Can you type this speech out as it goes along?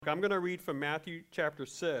I'm going to read from Matthew chapter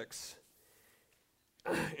 6,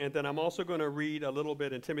 and then I'm also going to read a little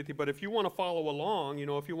bit in Timothy. But if you want to follow along,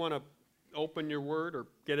 if you want to open your word or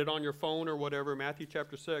get it on your phone or whatever, Matthew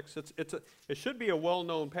chapter 6, it should be a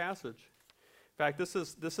well-known passage. In fact, this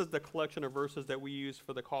is the collection of verses that we use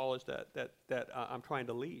for the college that I'm trying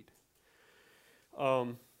to lead.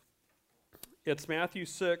 It's Matthew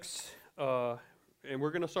 6, and we're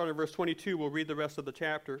going to start in verse 22. We'll read the rest of the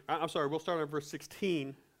chapter. We'll start in verse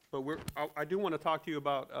 16. But I do want to talk to you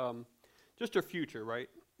about just your future, right?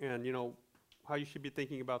 And, how you should be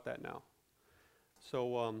thinking about that now.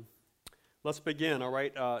 So let's begin, all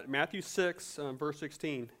right? Matthew 6, verse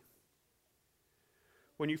 16.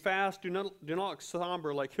 When you fast, do not look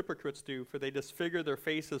somber like hypocrites do, for they disfigure their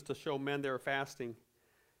faces to show men they are fasting.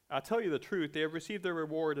 I tell you the truth, they have received their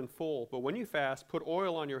reward in full. But when you fast, put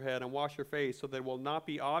oil on your head and wash your face, so that it will not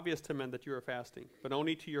be obvious to men that you are fasting, but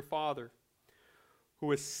only to your Father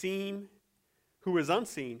who is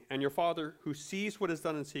unseen, and your Father who sees what is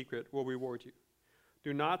done in secret will reward you.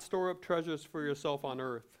 Do not store up treasures for yourself on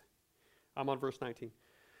earth. I'm on verse 19.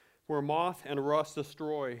 Where moth and rust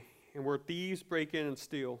destroy, and where thieves break in and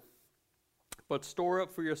steal. But store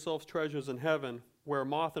up for yourselves treasures in heaven, where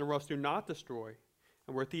moth and rust do not destroy,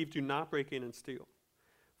 and where thieves do not break in and steal.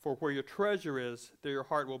 For where your treasure is, there your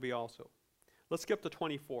heart will be also. Let's skip to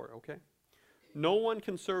 24, okay? No one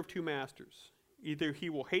can serve two masters. Either he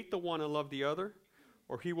will hate the one and love the other,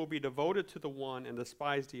 or he will be devoted to the one and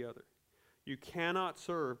despise the other. You cannot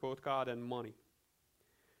serve both God and money.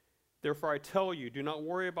 Therefore I tell you, do not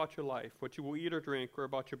worry about your life, what you will eat or drink, or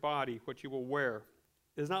about your body, what you will wear.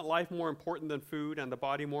 Is not life more important than food, and the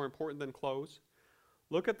body more important than clothes?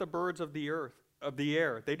 Look at the birds of the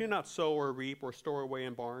air. They do not sow or reap or store away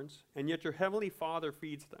in barns, and yet your heavenly Father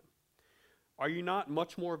feeds them. Are you not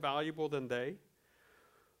much more valuable than they?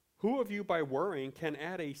 Who of you by worrying can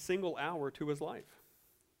add a single hour to his life?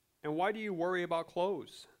 And why do you worry about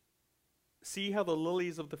clothes? See how the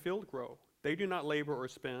lilies of the field grow. They do not labor or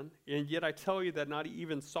spin, and yet I tell you that not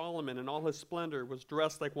even Solomon in all his splendor was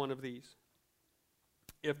dressed like one of these.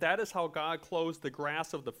 If that is how God clothes the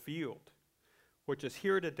grass of the field, which is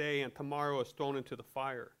here today and tomorrow is thrown into the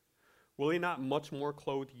fire, will he not much more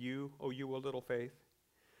clothe you, O you of little faith?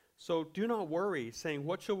 So do not worry, saying,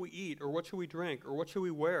 what shall we eat, or what shall we drink, or what shall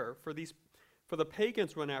we wear? For the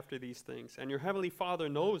pagans run after these things, and your heavenly Father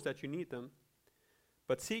knows that you need them.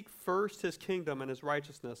 But seek first his kingdom and his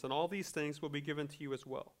righteousness, and all these things will be given to you as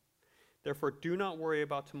well. Therefore do not worry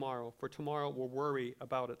about tomorrow, for tomorrow will worry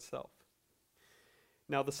about itself.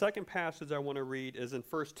 Now the second passage I want to read is in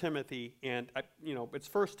 1 Timothy, and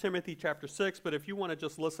it's 1 Timothy chapter 6, but if you want to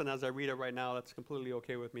just listen as I read it right now, that's completely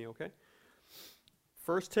okay with me, okay?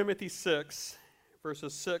 1 Timothy 6,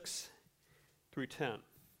 verses 6 through 10.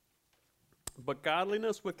 But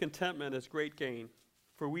godliness with contentment is great gain,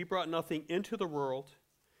 for we brought nothing into the world,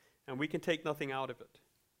 and we can take nothing out of it.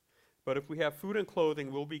 But if we have food and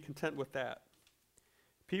clothing, we'll be content with that.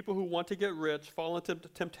 People who want to get rich fall into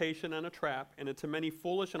temptation and a trap, and into many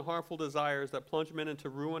foolish and harmful desires that plunge men into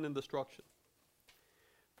ruin and destruction.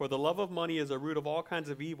 For the love of money is a root of all kinds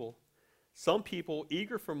of evil. Some people,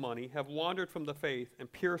 eager for money, have wandered from the faith and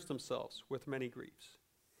pierced themselves with many griefs.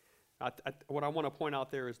 What I want to point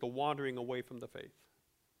out there is the wandering away from the faith.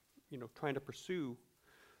 Trying to pursue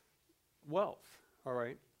wealth, all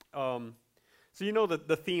right? So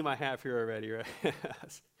the theme I have here already, right?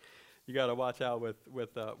 You got to watch out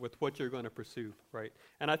with what you're going to pursue, right?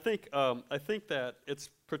 And I think that it's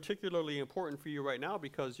particularly important for you right now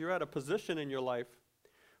because you're at a position in your life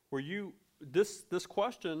where this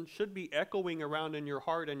question should be echoing around in your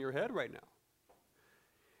heart and your head right now.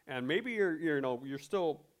 And maybe you're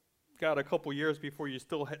still got a couple years before you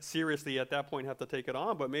still seriously at that point have to take it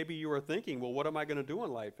on, but maybe you are thinking, well, what am I going to do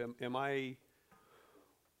in life? Am I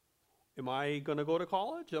going to go to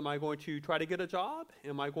college? Am I going to try to get a job?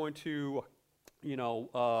 Am I going to,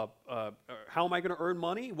 how am I going to earn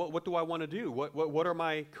money? What do I want to do? What are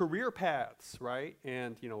my career paths, right?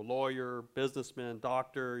 And, lawyer, businessman,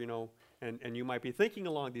 doctor, and you might be thinking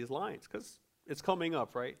along these lines because it's coming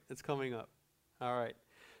up, right? It's coming up. All right.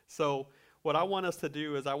 So what I want us to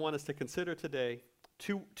do is I want us to consider today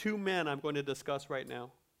two men I'm going to discuss right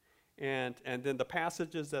now, and then the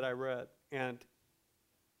passages that I read. And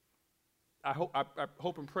I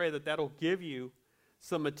hope and pray that that'll give you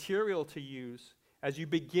some material to use as you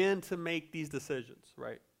begin to make these decisions,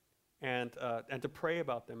 right? And to pray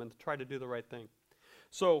about them and to try to do the right thing.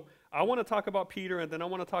 So I want to talk about Peter, and then I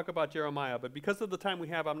want to talk about Jeremiah. But because of the time we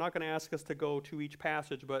have, I'm not going to ask us to go to each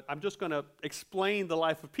passage, but I'm just going to explain the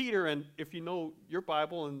life of Peter. And if you know your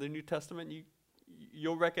Bible and the New Testament,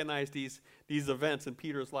 you'll recognize these events in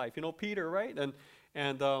Peter's life. You know Peter, right?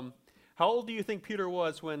 And how old do you think Peter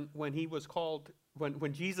was when he was called,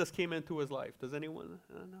 when Jesus came into his life? Does anyone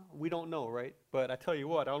know? We don't know, right? But I tell you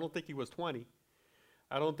what, I don't think he was 20.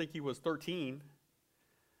 I don't think he was 13.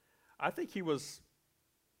 I think he was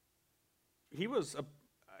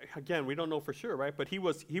again, we don't know for sure, right? But he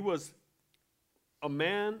was a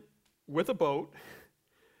man with a boat,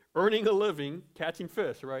 earning a living, catching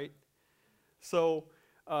fish, right? So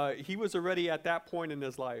he was already at that point in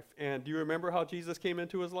his life. And do you remember how Jesus came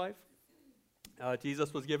into his life?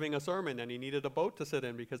 Jesus was giving a sermon, and he needed a boat to sit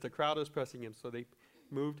in because the crowd was pressing him. So they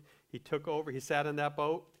moved. He took over. He sat in that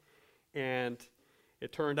boat, and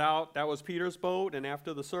it turned out that was Peter's boat. And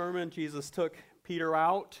after the sermon, Jesus took Peter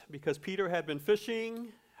out because Peter had been fishing.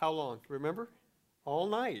 How long? Remember? All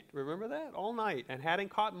night. Remember that? All night, and hadn't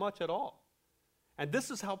caught much at all. And this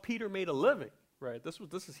is how Peter made a living, right? This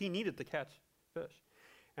is he needed to catch fish.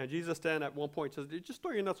 And Jesus then at one point says, just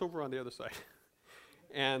throw your nets over on the other side.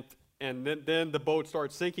 and then the boat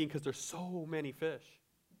starts sinking because there's so many fish,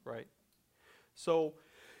 right? So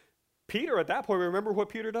Peter at that point, remember what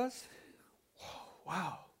Peter does?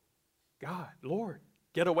 Wow, God, Lord,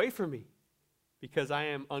 get away from me because I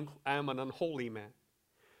am an unholy man.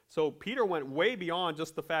 So Peter went way beyond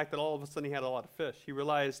just the fact that all of a sudden he had a lot of fish. He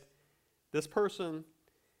realized this person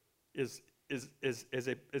is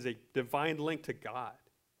a divine link to God.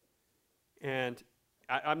 And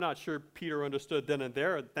I'm not sure Peter understood then and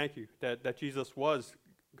there, thank you, that Jesus was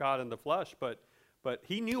God in the flesh, but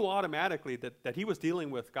he knew automatically that he was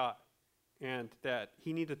dealing with God and that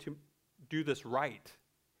he needed to do this right.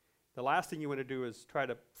 The last thing you want to do is try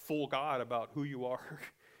to fool God about who you are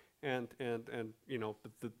and you know,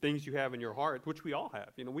 the things you have in your heart, which we all have.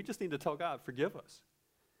 You know, we just need to tell God, forgive us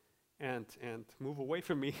and move away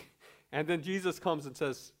from me. And then Jesus comes and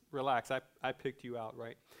says, relax, I picked you out,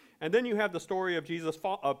 right? And then you have the story of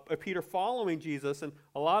Peter following Jesus, and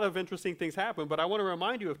a lot of interesting things happen. But I want to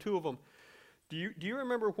remind you of two of them. Do you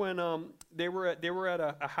remember when they were at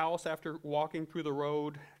a house after walking through the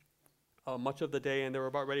road much of the day, and they were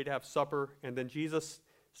about ready to have supper, and then Jesus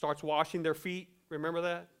starts washing their feet? Remember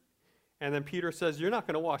that? And then Peter says, "You're not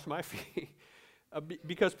going to wash my feet,"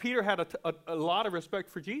 because Peter had a lot of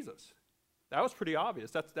respect for Jesus. That was pretty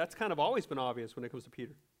obvious. That's kind of always been obvious when it comes to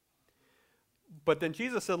Peter. But then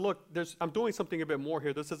Jesus said, look, I'm doing something a bit more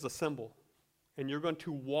here. This is a symbol. And you're going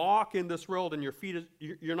to walk in this world, and your feet,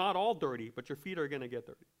 you're not all dirty, but your feet are going to get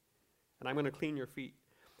dirty. And I'm going to clean your feet.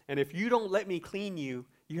 And if you don't let me clean you,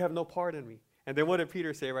 you have no part in me. And then what did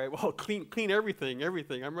Peter say, right? Well, clean everything.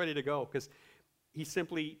 I'm ready to go. Because he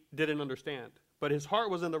simply didn't understand. But his heart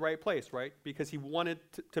was in the right place, right? Because he wanted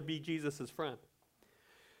to be Jesus' friend.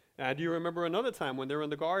 Do you remember another time when they're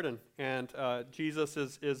in the garden and Jesus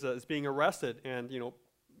is being arrested, and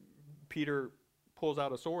Peter pulls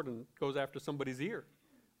out a sword and goes after somebody's ear,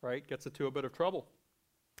 right? Gets into a bit of trouble.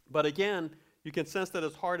 But again, you can sense that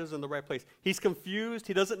his heart is in the right place. He's confused.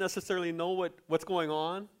 He doesn't necessarily know what's going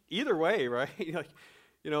on. Either way, right? You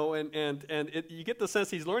get the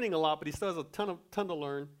sense he's learning a lot, but he still has a ton to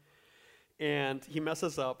learn. And he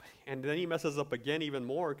messes up, and then he messes up again even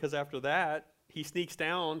more, because after that, he sneaks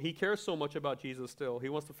down. He cares so much about Jesus still. He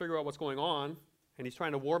wants to figure out what's going on, and he's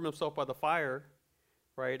trying to warm himself by the fire,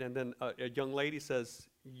 right? And then a young lady says,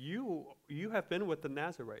 you have been with the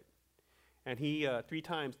Nazarite. And he 3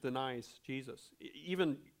 times denies Jesus,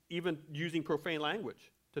 even using profane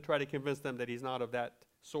language to try to convince them that he's not of that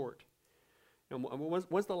sort. And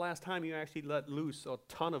when's the last time you actually let loose a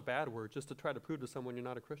ton of bad words just to try to prove to someone you're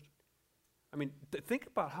not a Christian? I mean, think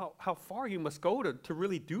about how far you must go to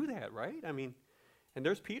really do that, right? I mean, and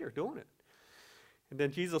there's Peter doing it. And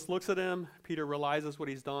then Jesus looks at him. Peter realizes what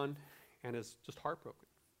he's done and is just heartbroken.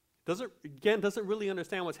 Doesn't really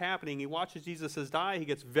understand what's happening. He watches Jesus die. He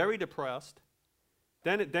gets very depressed.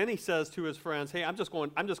 Then he says to his friends, "Hey, I'm just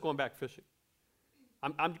going back fishing.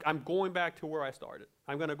 I'm going back to where I started.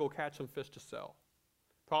 I'm going to go catch some fish to sell.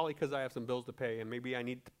 Probably because I have some bills to pay, and maybe I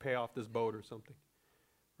need to pay off this boat or something."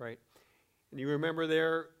 Right? And you remember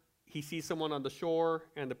there, he sees someone on the shore,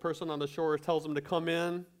 and the person on the shore tells him to come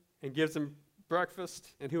in and gives him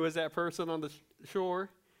breakfast. And who is that person on the shore?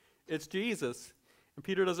 It's Jesus. And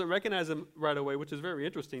Peter doesn't recognize him right away, which is very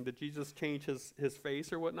interesting. Did Jesus change his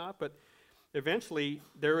face or whatnot? But eventually,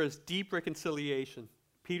 there is deep reconciliation.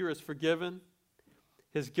 Peter is forgiven.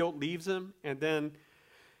 His guilt leaves him. And then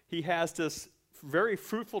he has this very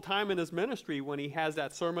fruitful time in his ministry when he has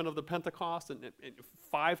that sermon of the Pentecost, and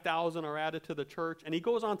 5,000 are added to the church, and he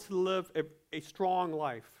goes on to live a strong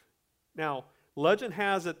life. Now, legend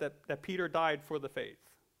has it that Peter died for the faith.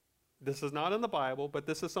 This is not in the Bible, but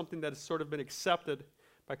this is something that has sort of been accepted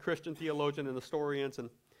by Christian theologians and historians. And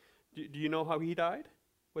do you know how he died?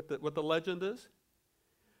 What the legend is?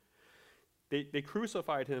 They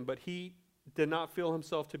crucified him, but he did not feel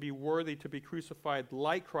himself to be worthy to be crucified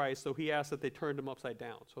like Christ, so he asked that they turned him upside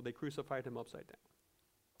down. So they crucified him upside down.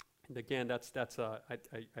 And again,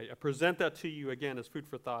 I present that to you again as food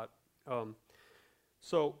for thought.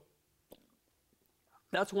 So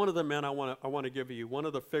that's one of the men I want to give you, one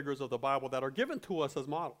of the figures of the Bible that are given to us as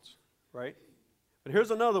models, right? But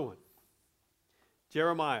here's another one,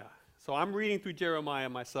 Jeremiah. So I'm reading through Jeremiah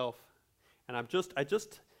myself, and I'm just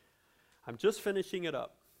finishing it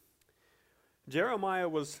up. Jeremiah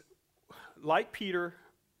was, like Peter,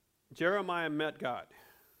 Jeremiah met God,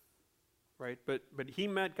 right? But he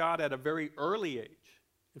met God at a very early age.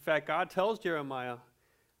 In fact, God tells Jeremiah,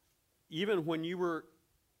 even when you were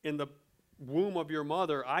in the womb of your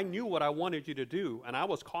mother, I knew what I wanted you to do, and I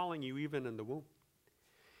was calling you even in the womb.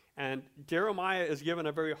 And Jeremiah is given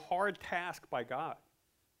a very hard task by God.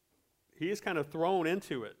 He is kind of thrown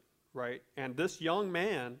into it, right? And this young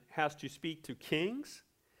man has to speak to kings,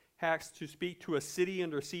 has to speak to a city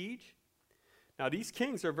under siege. Now, these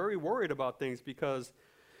kings are very worried about things because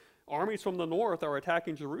armies from the north are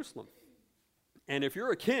attacking Jerusalem. And if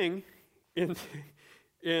you're a king in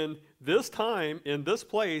this time, in this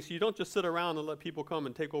place, you don't just sit around and let people come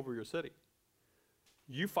and take over your city.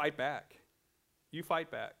 You fight back. You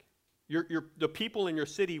fight back. The people in your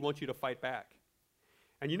city want you to fight back.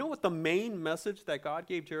 And you know what the main message that God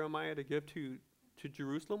gave Jeremiah to give to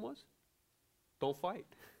Jerusalem was? Don't fight.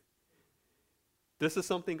 This is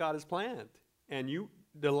something God has planned. And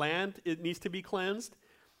the land, it needs to be cleansed.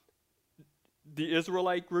 The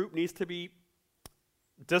Israelite group needs to be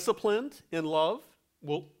disciplined in love.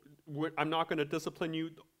 I'm not going to discipline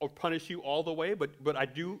you or punish you all the way, but I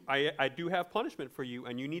do have punishment for you,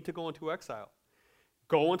 and you need to go into exile.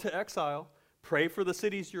 Go into exile, pray for the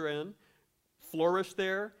cities you're in, flourish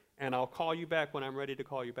there, and I'll call you back when I'm ready to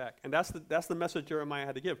call you back. And that's the message Jeremiah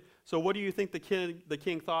had to give. So what do you think the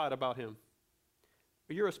king thought about him?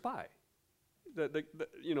 You're a spy.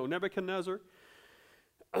 Nebuchadnezzar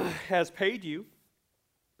has paid you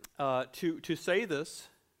to say this,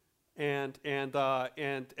 and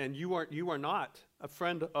you are not a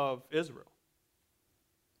friend of Israel.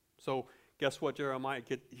 So guess what, Jeremiah?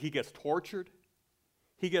 He gets tortured.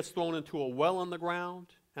 He gets thrown into a well in the ground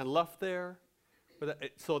and left there,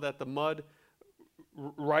 so that the mud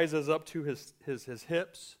rises up to his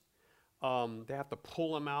hips. They have to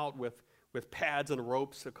pull him out with pads and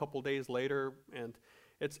ropes a couple days later, and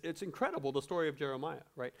it's incredible, the story of Jeremiah,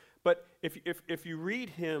 right? But if you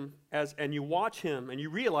read him and you watch him and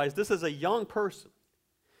you realize this is a young person,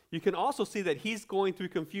 you can also see that he's going through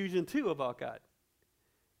confusion too about God,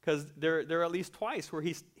 because there are at least twice where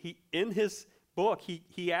he in his book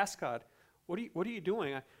he asks God, what are you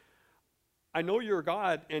doing? I know you're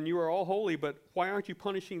God and you are all holy, but why aren't you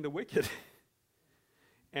punishing the wicked?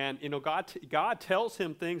 And God tells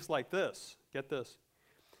him things like this. Get this.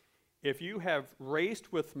 If you have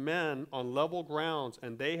raced with men on level grounds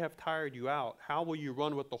and they have tired you out, how will you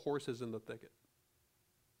run with the horses in the thicket?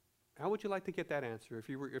 How would you like to get that answer if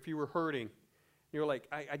you were hurting? You're like,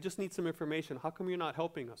 I just need some information. How come you're not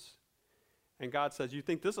helping us? And God says, you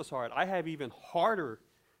think this is hard? I have even harder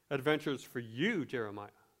adventures for you, Jeremiah.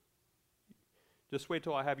 Just wait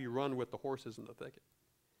till I have you run with the horses in the thicket.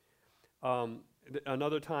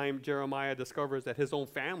 Another time, Jeremiah discovers that his own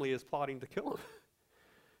family is plotting to kill him.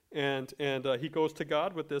 And he goes to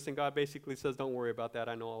God with this, and God basically says, don't worry about that.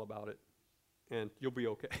 I know all about it, and you'll be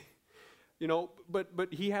okay.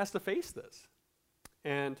 But he has to face this.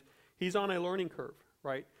 And he's on a learning curve,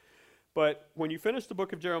 right? But when you finish the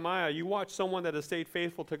book of Jeremiah, you watch someone that has stayed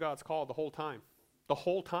faithful to God's call the whole time. The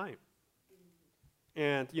whole time.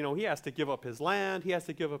 And, he has to give up his land. He has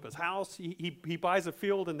to give up his house. He buys a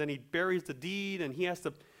field, and then he buries the deed, and he has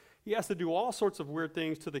to do all sorts of weird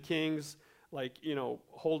things to the kings, like,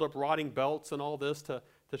 hold up rotting belts and all this to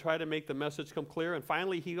try to make the message come clear. And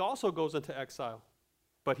finally, he also goes into exile.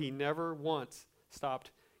 But he never once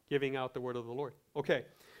stopped giving out the word of the Lord. Okay,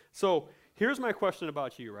 so here's my question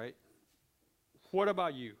about you, right? What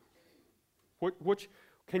about you?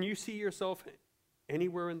 Can you see yourself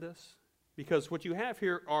anywhere in this? Because what you have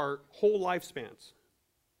here are whole lifespans.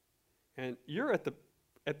 And you're at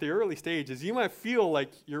the early stages. You might feel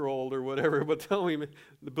like you're old or whatever, but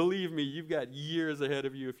believe me, you've got years ahead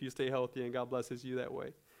of you if you stay healthy, and God blesses you that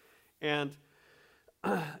way. And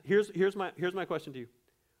here's my question to you.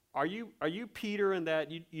 Are you Peter in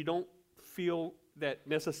that you don't feel that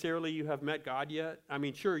necessarily you have met God yet? I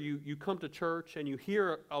mean, sure, you come to church and you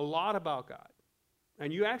hear a lot about God.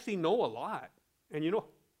 and you actually know a lot, and you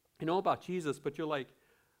know about Jesus, but you're like,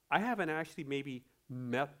 I haven't actually maybe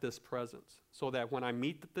met this presence, so that when I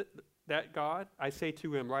meet that God, I say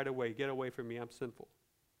to him right away, get away from me, I'm sinful,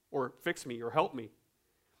 or fix me, or help me.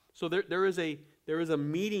 So there is a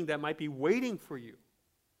meeting that might be waiting for you.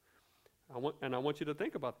 I want you to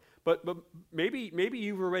think about it. But maybe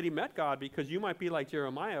you've already met God, because you might be like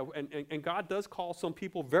Jeremiah, and God does call some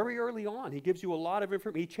people very early on. He gives you a lot of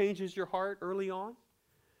information. He changes your heart early on.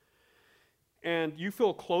 And you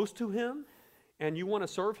feel close to him, and you want to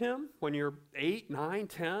serve him when you're 8, 9,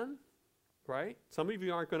 10, right? Some of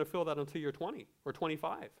you aren't going to feel that until you're 20 or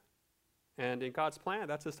 25. And in God's plan,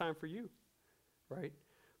 that's his time for you, right?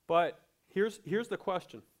 But here's the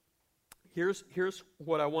question. Here's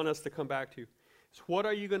what I want us to come back to. So what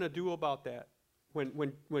are you going to do about that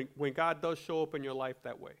when God does show up in your life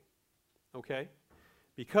that way? Okay?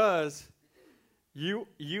 Because you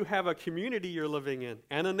have a community you're living in,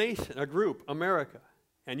 and a nation, a group, America,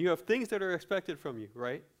 and you have things that are expected from you,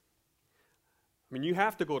 right? I mean, you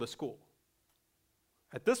have to go to school.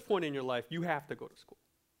 At this point in your life, you have to go to school,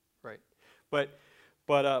 right? But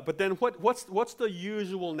then what's the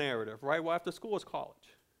usual narrative, right? Well, after school is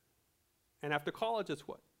college. And after college, it's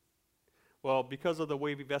what? Well, because of the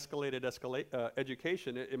way we've escalated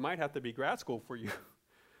education, it might have to be grad school for you,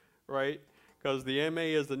 right? Because the MA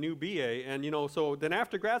is the new BA, and so then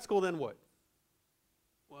after grad school, then what?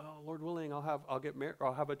 Well, Lord willing, I'll get married, or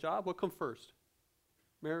I'll have a job. What comes first?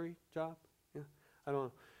 Marry, job? Yeah, I don't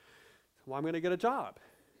know. Well, I'm going to get a job.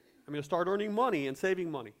 I'm going to start earning money and saving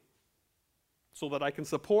money, so that I can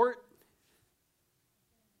support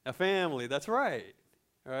a family. That's right.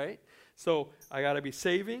 All right. So I got to be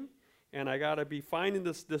saving, and I got to be finding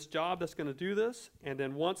this job that's going to do this. And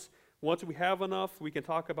then once we have enough, we can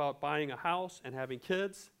talk about buying a house and having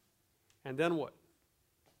kids. And then what?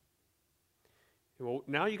 Well,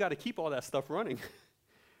 now you got to keep all that stuff running,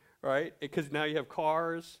 right? Because now you have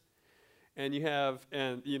cars, and you've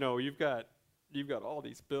got all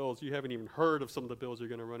these bills. You haven't even heard of some of the bills you're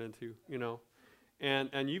going to run into,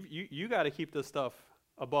 and you got to keep this stuff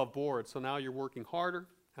above board. So now you're working harder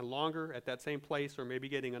and longer at that same place, or maybe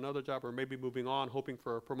getting another job, or maybe moving on, hoping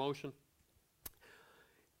for a promotion.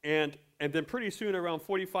 And then pretty soon, around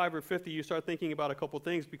 45 or 50, you start thinking about a couple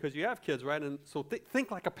things, because you have kids, right? And so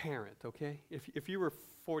think like a parent, okay? If you were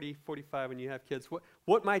 40, 45 and you have kids,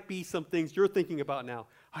 what might be some things you're thinking about now?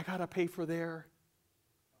 I got to pay for their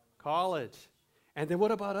college. And then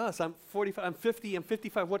what about us? I'm 45, I'm 50, I'm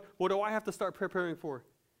 55. What do I have to start preparing for?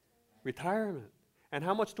 Retirement. And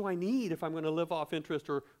how much do I need if I'm going to live off interest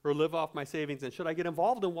or live off my savings? And should I get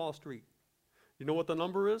involved in Wall Street? You know what the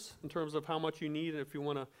number is in terms of how much you need if you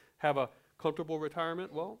want to have a comfortable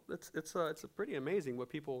retirement? Well, it's pretty amazing what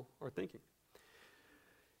people are thinking.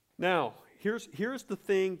 Now, here's the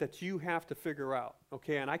thing that you have to figure out,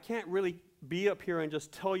 okay? And I can't really be up here and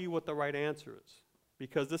just tell you what the right answer is,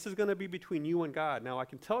 because this is going to be between you and God. Now, I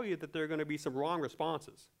can tell you that there are going to be some wrong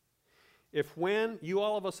responses. If when you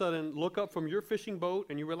all of a sudden look up from your fishing boat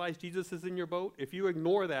and you realize Jesus is in your boat, if you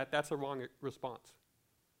ignore that, that's a wrong response.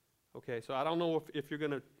 Okay, so I don't know if you're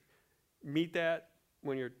going to meet that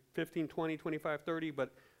when you're 15, 20, 25, 30,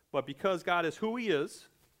 but because God is who he is,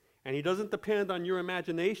 and he doesn't depend on your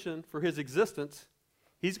imagination for his existence,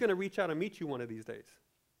 he's going to reach out and meet you one of these days.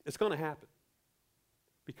 It's going to happen.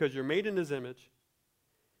 Because you're made in his image,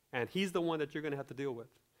 and he's the one that you're going to have to deal with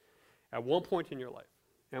at one point in your life.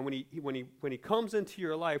 And when he comes into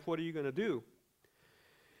your life, what are you going to do?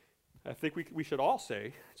 I think we should all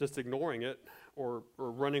say, just ignoring it or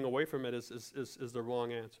running away from it is the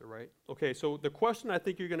wrong answer, right? Okay, so the question I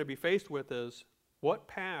think you're going to be faced with is, what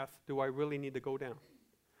path do I really need to go down?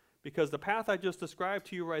 Because the path I just described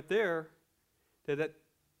to you right there, did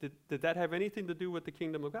that have anything to do with the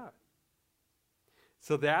kingdom of God?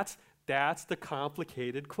 So that's the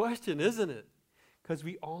complicated question, isn't it? Because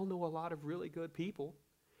we all know a lot of really good people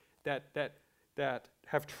that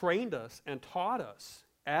have trained us and taught us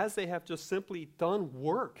as they have just simply done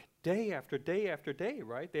work day after day after day,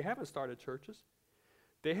 right? They haven't started churches.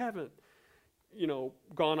 They haven't,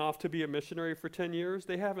 gone off to be a missionary for 10 years.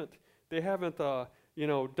 They haven't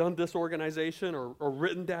done this organization or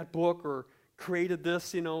written that book or created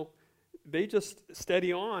this, They just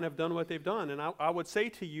steady on, have done what they've done. And I would say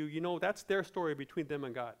to you, that's their story between them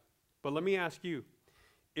and God. But let me ask you,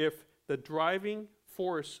 if the driving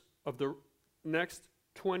force of the next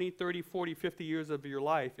 20, 30, 40, 50 years of your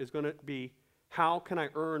life is going to be, how can I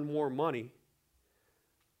earn more money?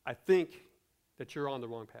 I think that you're on the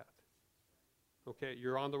wrong path. Okay,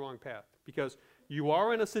 you're on the wrong path. Because you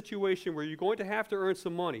are in a situation where you're going to have to earn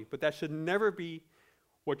some money, but that should never be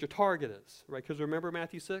what your target is, right? Because remember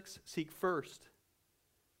Matthew 6? Seek first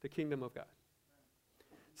the kingdom of God.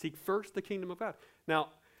 Seek first the kingdom of God. Now,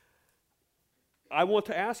 I want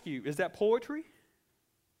to ask you, is that poetry?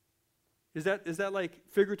 Is that like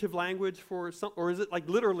figurative language for some, or is it like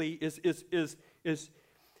literally, is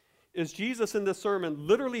Jesus in this sermon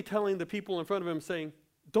literally telling the people in front of him saying,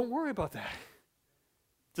 don't worry about that.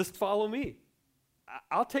 Just follow me.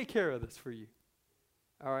 I'll take care of this for you.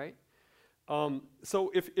 All right?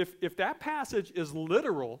 So if that passage is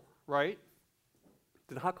literal, right,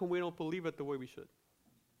 then how come we don't believe it the way we should?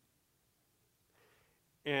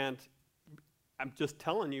 And I'm just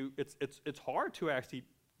telling you, it's hard to actually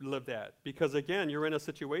live that, because again, you're in a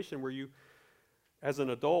situation where you, as an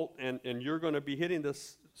adult, and you're going to be hitting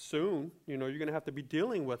this soon. You're going to have to be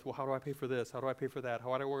dealing with, well, how do I pay for this? How do I pay for that?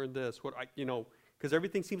 How do I earn this? Because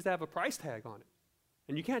everything seems to have a price tag on it,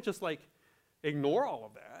 and you can't just like ignore all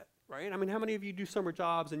of that, right? I mean, how many of you do summer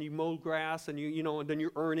jobs and you mow grass and and then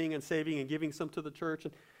you're earning and saving and giving some to the church?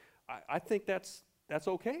 And I think that's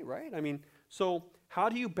okay, right? I mean, so how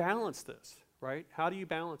do you balance this, right? How do you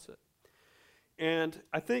balance it? And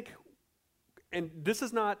I think, and this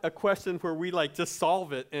is not a question where we like just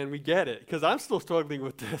solve it and we get it, because I'm still struggling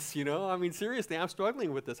with this, I mean, seriously, I'm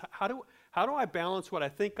struggling with this. How do I balance what I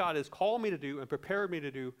think God has called me to do and prepared me to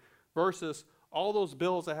do versus all those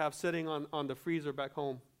bills I have sitting on the freezer back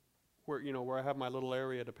home where I have my little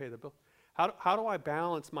area to pay the bill? How do I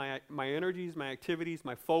balance my energies, my activities,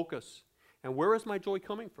 my focus, and where is my joy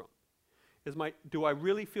coming from? Do I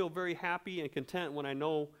really feel very happy and content when I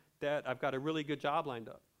know that I've got a really good job lined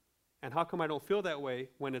up? And how come I don't feel that way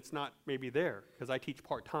when it's not maybe there? Because I teach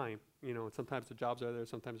part-time, and sometimes the jobs are there,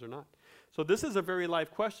 sometimes they're not. So this is a very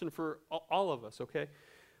live question for all of us, okay?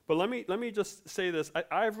 But let me just say this.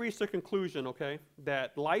 I've reached a conclusion, okay,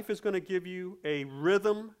 that life is going to give you a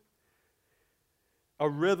rhythm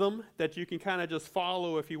that you can kind of just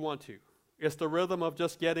follow if you want to. It's the rhythm of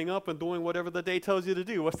just getting up and doing whatever the day tells you to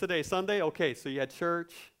do. What's today? Sunday? Okay, so you had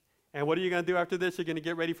church. And what are you going to do after this? You're going to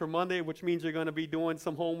get ready for Monday, which means you're going to be doing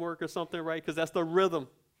some homework or something, right? Because that's the rhythm.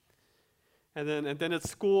 And then it's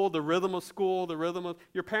school, the rhythm of school, the rhythm of,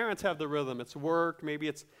 your parents have the rhythm. It's work, maybe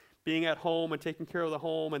it's being at home and taking care of the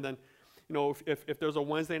home. And then, if there's a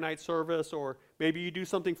Wednesday night service, or maybe you do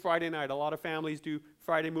something Friday night. A lot of families do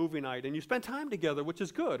Friday movie night. And you spend time together, which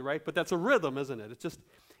is good, right? But that's a rhythm, isn't it? It's just,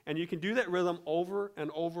 and you can do that rhythm over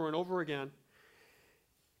and over and over again.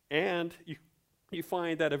 And you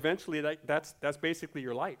find that eventually that's basically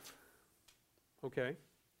your life, okay?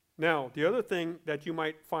 Now, the other thing that you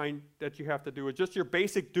might find that you have to do is just your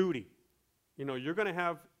basic duty. You're going to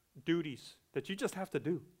have duties that you just have to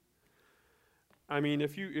do. I mean,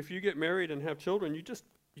 if you get married and have children,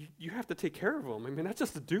 you have to take care of them. I mean, that's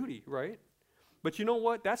just a duty, right? But you know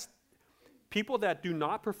what? That's people that do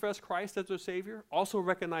not profess Christ as their Savior also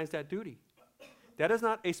recognize that duty. That is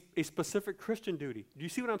not a specific Christian duty. Do you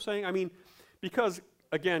see what I'm saying? I mean, because,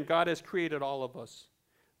 again, God has created all of us.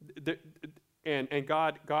 And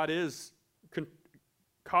God is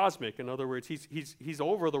cosmic. In other words, he's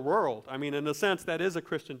over the world. I mean, in a sense, that is a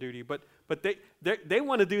Christian duty. But they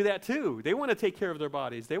want to do that too. They want to take care of their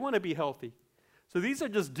bodies. They want to be healthy. So these are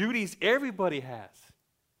just duties everybody has.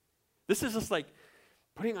 This is just like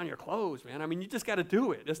putting on your clothes, man. I mean, you just got to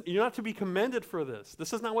do it. You're not to be commended for this.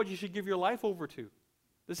 This is not what you should give your life over to.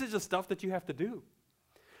 This is just stuff that you have to do.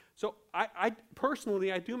 So I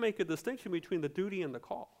personally, I do make a distinction between the duty and the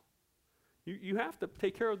call. You have to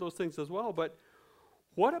take care of those things as well, but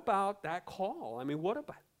what about that call? I mean, what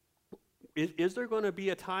about, is there going to be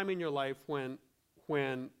a time in your life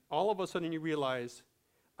when all of a sudden you realize,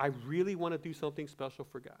 I really want to do something special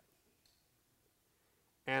for God?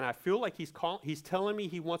 And I feel like he's telling me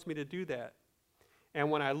he wants me to do that.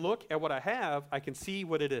 And when I look at what I have, I can see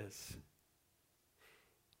what it is.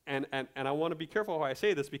 And I want to be careful how I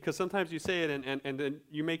say this, because sometimes you say it and then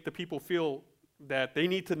you make the people feel that they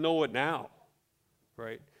need to know it now,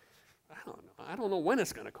 right? I don't know. I don't know when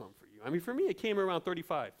it's going to come for you. I mean, for me, it came around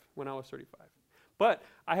 35, when I was 35. But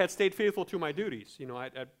I had stayed faithful to my duties.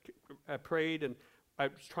 I prayed, and I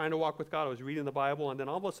was trying to walk with God. I was reading the Bible, and then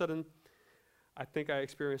all of a sudden, I think I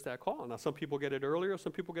experienced that call. Now, some people get it earlier,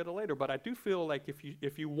 some people get it later. But I do feel like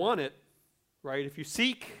if you want it, right, if you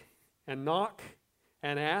seek and knock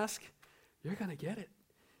and ask, you're going to get it.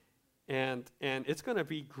 And it's going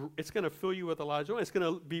to fill you with a lot of joy. It's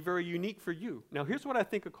going to be very unique for you. Now, here's what I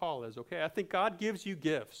think a call is, okay? I think God gives you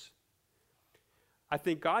gifts. I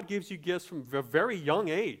think God gives you gifts from a very young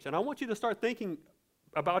age. And I want you to start thinking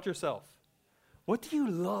about yourself. What do you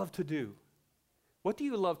love to do? What do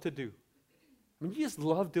you love to do? I mean, you just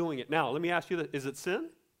love doing it. Now, let me ask you this. Is it sin?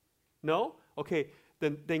 No? Okay.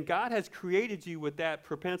 then God has created you with that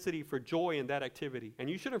propensity for joy in that activity. And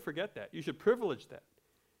you shouldn't forget that. You should privilege that.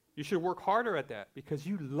 You should work harder at that because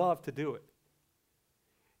you love to do it.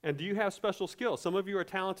 And do you have special skills? Some of you are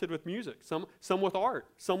talented with music, some with art,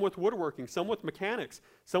 some with woodworking, some with mechanics,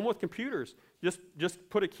 some with computers. Just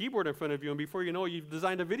put a keyboard in front of you, and before you know it, you've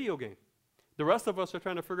designed a video game. The rest of us are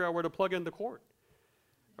trying to figure out where to plug in the cord.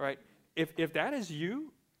 All right? If that is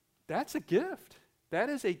you, that's a gift. That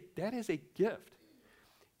is a gift.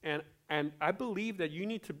 And I believe that you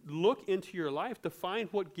need to look into your life to find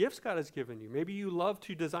what gifts God has given you. Maybe you love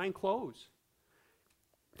to design clothes.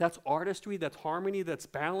 That's artistry, that's harmony, that's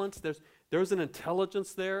balance. There's an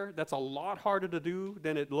intelligence there that's a lot harder to do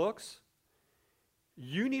than it looks.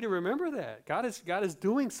 You need to remember that. God is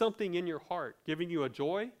doing something in your heart, giving you a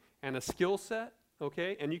joy and a skill set,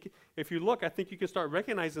 okay? And if you look, I think you can start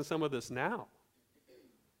recognizing some of this now.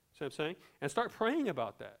 See what I'm saying? And start praying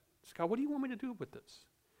about that. God, what do you want me to do with this?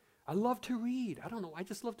 I love to read. I don't know. I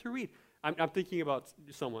just love to read. I'm thinking about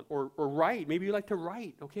someone. Or write. Maybe you like to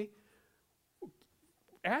write, okay?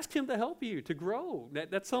 Ask him to help you to grow.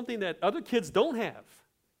 That's something that other kids don't have.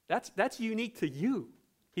 That's unique to you.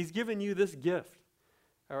 He's given you this gift.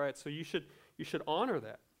 All right, so you should honor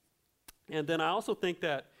that. And then I also think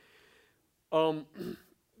that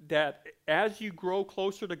that as you grow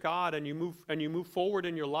closer to God and you move forward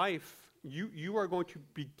in your life, you are going to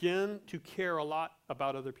begin to care a lot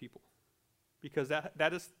about other people, because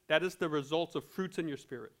that is the results of fruits in your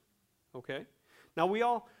spirit. Okay? Now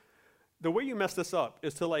the way you mess this up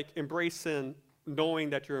is to like embrace sin,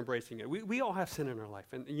 knowing that you're embracing it. We all have sin in our life,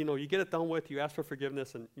 and you get it done with, you ask for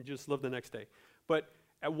forgiveness, and you just live the next day. But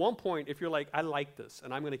at one point, if you're like, I like this,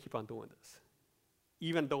 and I'm going to keep on doing this,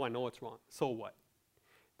 even though I know it's wrong, so what?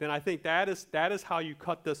 Then I think that is how you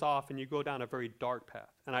cut this off, and you go down a very dark path.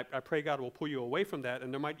 And I pray God will pull you away from that,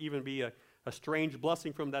 and there might even be a strange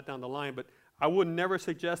blessing from that down the line, but I would never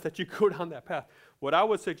suggest that you go down that path. What I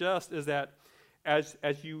would suggest is that as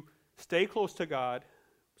you stay close to God,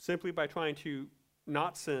 simply by trying to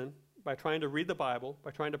not sin, by trying to read the Bible, by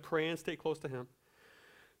trying to pray and stay close to Him,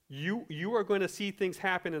 you are going to see things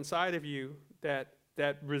happen inside of you that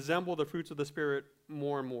resemble the fruits of the Spirit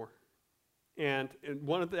more and more. And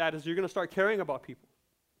one of that is you're going to start caring about people.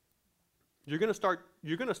 You're going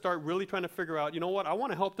to start really trying to figure out, you know what, I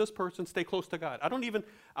want to help this person stay close to God. I don't even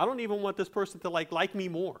want this person to like me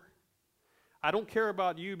more. I don't care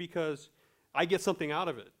about you because I get something out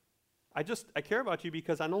of it. I care about you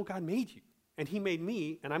because I know God made you, and He made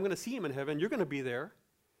me, and I'm going to see Him in heaven. You're going to be there.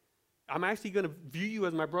 I'm actually going to view you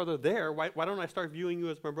as my brother there. Why don't I start viewing you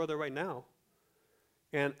as my brother right now?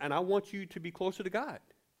 And I want you to be closer to God.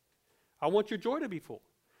 I want your joy to be full.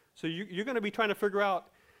 So you're going to be trying to figure out,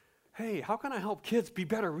 hey, how can I help kids be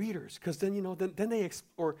better readers? Because then, then they,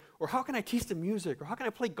 or how can I teach them music? Or how can I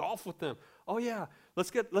play golf with them? Oh yeah,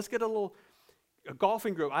 let's get a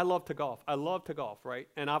golfing group. I love to golf, right?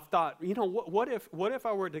 And I've thought, what if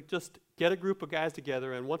I were to just get a group of guys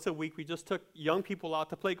together, and once a week we just took young people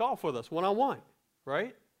out to play golf with us, one-on-one,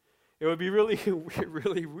 right? It would be really,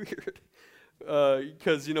 really weird,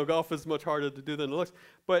 because, golf is much harder to do than it looks.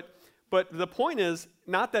 But the point is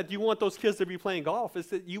not that you want those kids to be playing golf. It's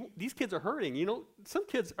that these kids are hurting. Some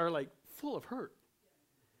kids are like full of hurt.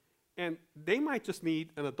 And they might just need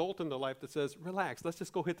an adult in their life that says, relax, let's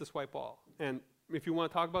just go hit this white ball. And if you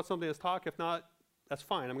want to talk about something, let's talk. If not, that's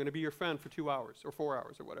fine. I'm going to be your friend for 2 hours or 4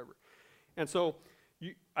 hours or whatever. And so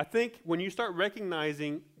I think when you start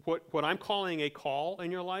recognizing what I'm calling a call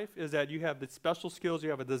in your life is that you have the special skills, you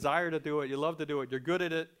have a desire to do it, you love to do it, you're good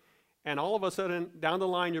at it, and all of a sudden, down the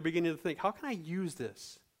line, you're beginning to think, how can I use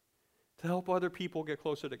this to help other people get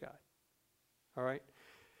closer to God? All right?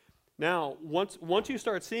 Now, once you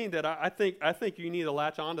start seeing that, I think you need to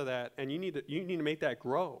latch onto that, and you need to make that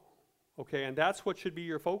grow. Okay? And that's what should be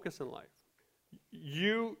your focus in life.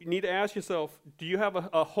 You need to ask yourself, do you have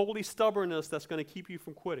a holy stubbornness that's going to keep you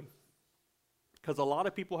from quitting? Because a lot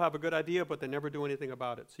of people have a good idea, but they never do anything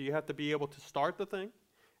about it. So you have to be able to start the thing.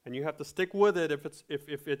 And you have to stick with it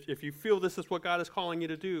if you feel this is what God is calling you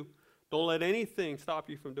to do. Don't let anything stop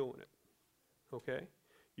you from doing it. Okay?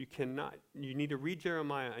 You cannot. You need to read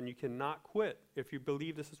Jeremiah, and you cannot quit if you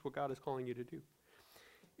believe this is what God is calling you to do.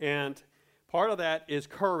 And part of that is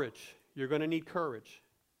courage. You're going to need courage.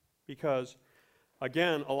 Because,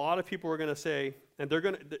 again, a lot of people are going to say, and there's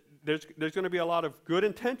going to be a lot of good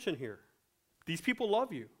intention here. These people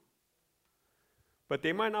love you. But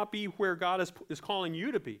they might not be where God is calling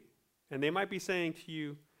you to be. And they might be saying to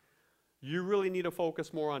you, you really need to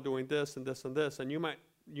focus more on doing this and this and this. And you might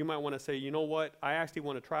want to say, you know what, I actually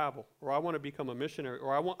want to travel, or I want to become a missionary,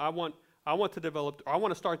 or I want to develop, or I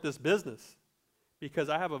want to start this business. because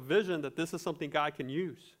I have a vision that this is something God can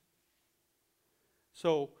use.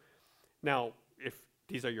 So now, if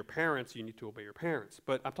these are your parents, you need to obey your parents.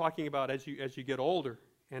 But I'm talking about as you get older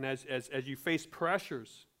and as you face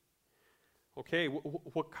pressures. Okay,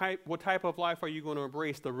 what type of life are you going to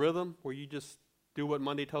embrace? The rhythm where you just do what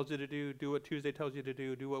Monday tells you to do what Tuesday tells you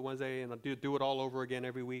to do what Wednesday, and do it all over again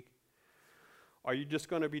every week? Are you just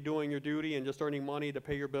going to be doing your duty and just earning money to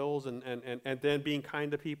pay your bills and then being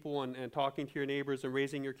kind to people and talking to your neighbors and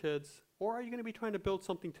raising your kids? Or are you going to be trying to build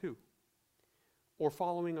something too? Or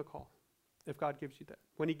following a call, if God gives you that,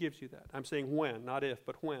 when he gives you that. I'm saying when, not if,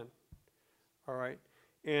 but when. All right?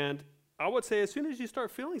 And I would say as soon as you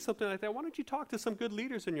start feeling something like that, why don't you talk to some good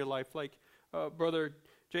leaders in your life, like Brother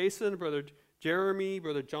Jason, Brother Jeremy,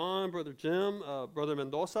 Brother John, Brother Jim, Brother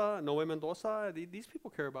Mendoza, Noe Mendoza. These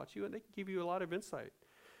people care about you, and they can give you a lot of insight.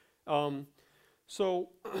 So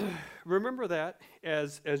remember that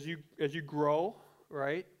as you grow,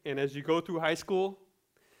 right, and as you go through high school,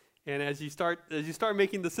 and as you start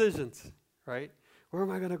making decisions, right? Where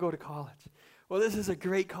am I going to go to college? Well, this is a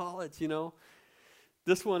great college, you know.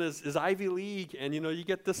 This one is Ivy League, and, you know, you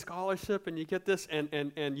get this scholarship, and you get this,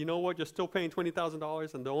 and you know what? You're still paying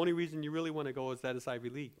 $20,000, and the only reason you really want to go is that it's Ivy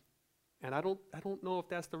League. And I don't know if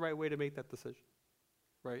that's the right way to make that decision,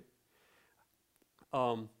 right?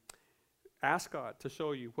 Ask God to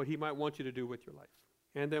show you what he might want you to do with your life.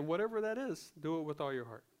 And then whatever that is, do it with all your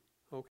heart.